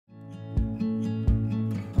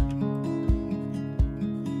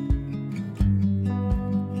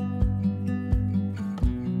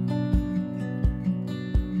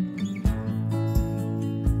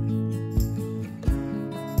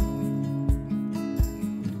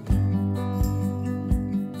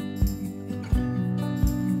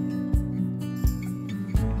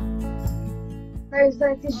there's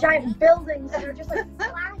like these giant buildings that are just like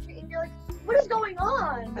flashing, and you're like, what is going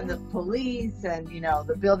on? And the police, and you know,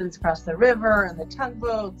 the buildings across the river, and the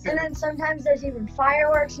tugboats. And then sometimes there's even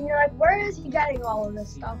fireworks, and you're like, where is he getting all of this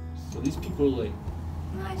stuff? So these people are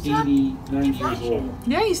like 80, 90 years old.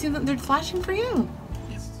 Yeah, you see them, they're flashing for you.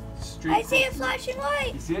 I see a flashing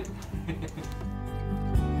light. You see it?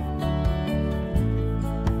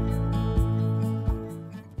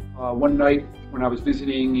 One night when I was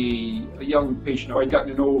visiting a young patient I'd gotten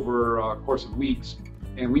to know over a course of weeks,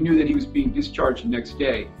 and we knew that he was being discharged the next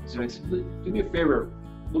day. So I said, do me a favor,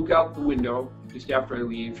 look out the window just after I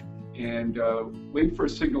leave and wait for a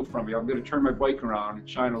signal from me. I'm going to turn my bike around and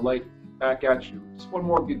shine a light back at you. Just one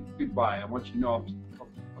more goodbye. I want you to know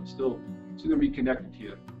I'm still going to be connected to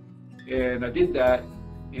you. And I did that,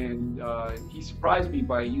 and he surprised me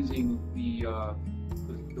by using the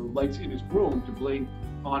lights in his room to blink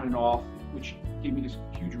on and off, which gave me this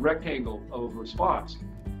huge rectangle of response.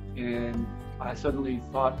 And I suddenly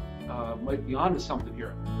thought, might be onto something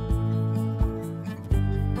here.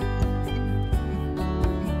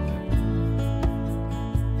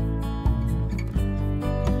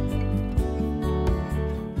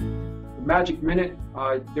 The Magic Minute,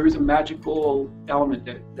 there is a magical element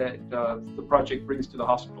that the project brings to the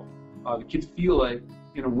hospital. The kids feel like,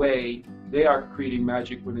 in a way, they are creating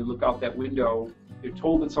magic when they look out that window. They're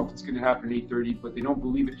told that something's going to happen at 8:30, but they don't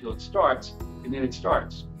believe it till it starts, and then it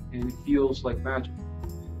starts, and it feels like magic.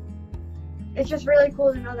 It's just really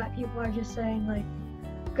cool to know that people are just saying like,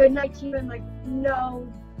 good night to you, and like, know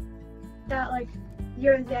that like,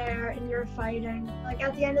 you're there and you're fighting. Like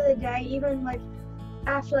at the end of the day, even like,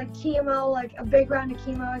 after like chemo, like a big round of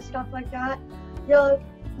chemo and stuff like that,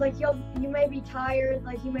 you may be tired,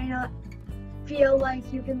 like you may not feel like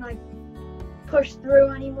you can like push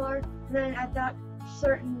through anymore, and then at that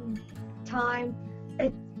certain time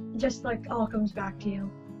it just like all comes back to you.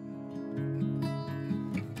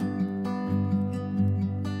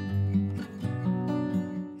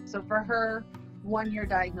 So for her 1-year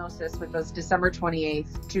diagnosis, which was December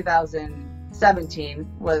 28th, 2017,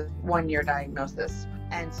 was 1-year diagnosis.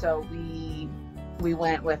 And so we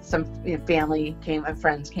went with some family and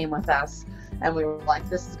friends came with us, and we were like,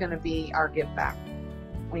 this is going to be our give back.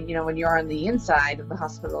 When you're on the inside of the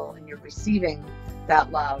hospital and you're receiving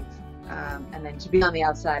that love, and then to be on the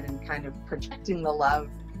outside and kind of projecting the love,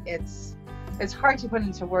 it's hard to put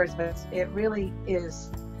into words, but it really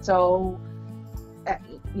is so,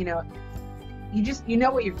 you know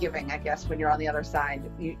what you're giving, I guess, when you're on the other side.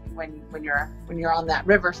 When you're on that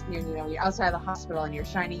river, you're outside of the hospital and you're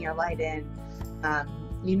shining your light in.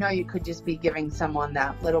 You could just be giving someone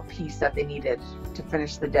that little piece that they needed to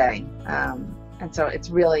finish the day. And so it's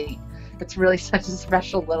really such a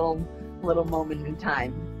special little moment in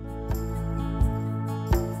time.